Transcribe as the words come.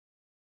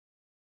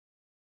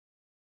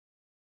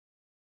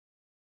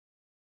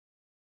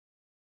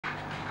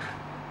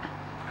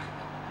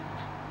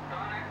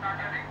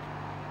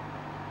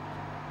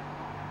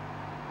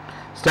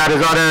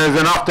Status orders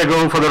and off they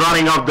go for the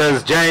running of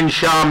this Jayant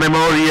Shah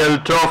Memorial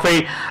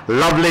Trophy.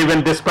 Lovely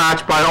win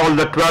dispatched by all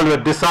the 12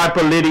 with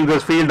Disciple leading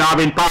this field. Now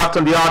been passed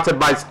on the outside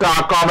by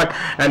Star Comet,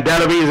 and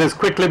Delavise is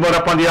quickly moved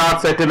up on the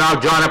outside to now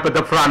join up with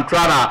the front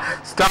runner.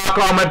 Star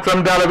Comet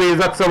from Delavise,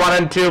 that's the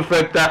 1 and 2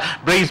 with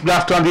Breeze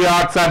Blast on the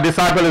outside.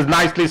 Disciple is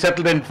nicely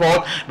settled in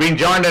fourth, being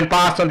joined and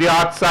passed on the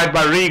outside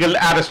by Regal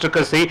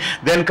Aristocracy.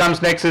 Then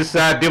comes next is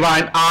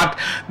Divine Art.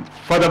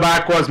 Further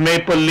back was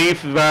Maple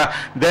Leaf.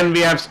 Then we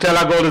have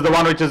Stella Gold is the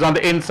one which is on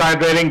the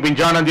inside railing, being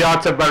joined on the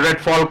outside by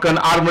Red Falcon.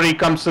 Armory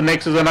comes to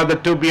next is another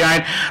 2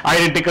 behind.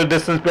 Identical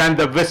distance behind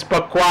the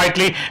Whisper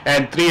quietly,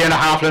 and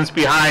 3.5 lengths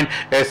behind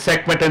a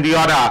Segment in the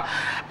order.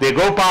 They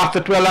go past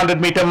the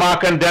 1200 meter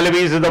mark, and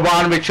Delavise is the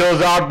one which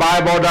shows out by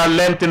about a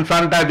length in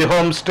front at the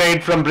home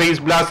straight from Breeze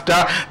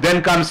Blaster.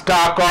 Then comes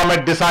Star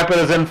Comet. Disciple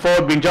is in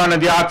fourth, being joined on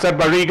the outside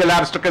by Regal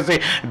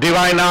Aristocracy.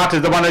 Divine Art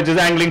is the one which is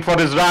angling for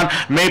his run.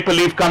 Maple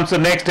Leaf comes to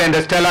next, and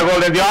Stella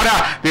Gold in the order.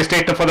 They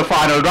straighten for the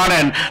final run,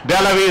 and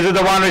Delavise is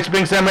the one which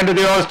brings them into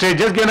the old stage.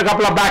 Just given a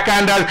couple of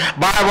backhanders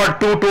by about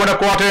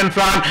 2.25 in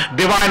front.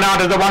 Divine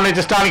Art is the one which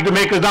is starting to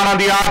make his run on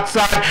the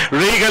outside.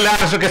 Regal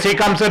Aristocracy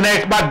comes to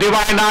next, but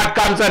Divine Art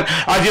comes and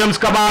assumes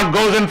command,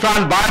 goes in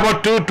front by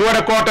about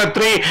 2.25,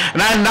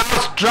 3, and now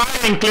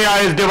striding clear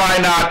is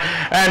Divine Art,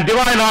 and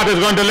Divine Art is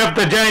going to lift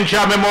the Jayant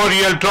Shah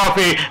Memorial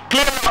Trophy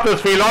clear off this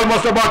field,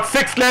 almost about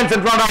 6 lengths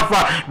in front of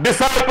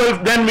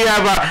Disciples. Then we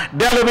have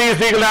Delavise,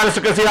 Regal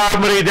Aristocracy,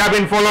 Armory. They have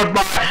been followed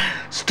by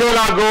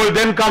Stella Gold.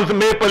 Then comes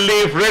Maple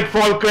Leaf, Red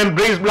Falcon,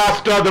 Breeze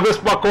Blaster, the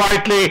Whisper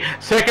quietly.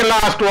 Second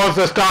last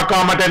was Star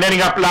Comet, and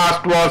ending up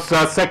last was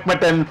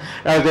Segment, and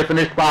as they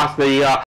finished past the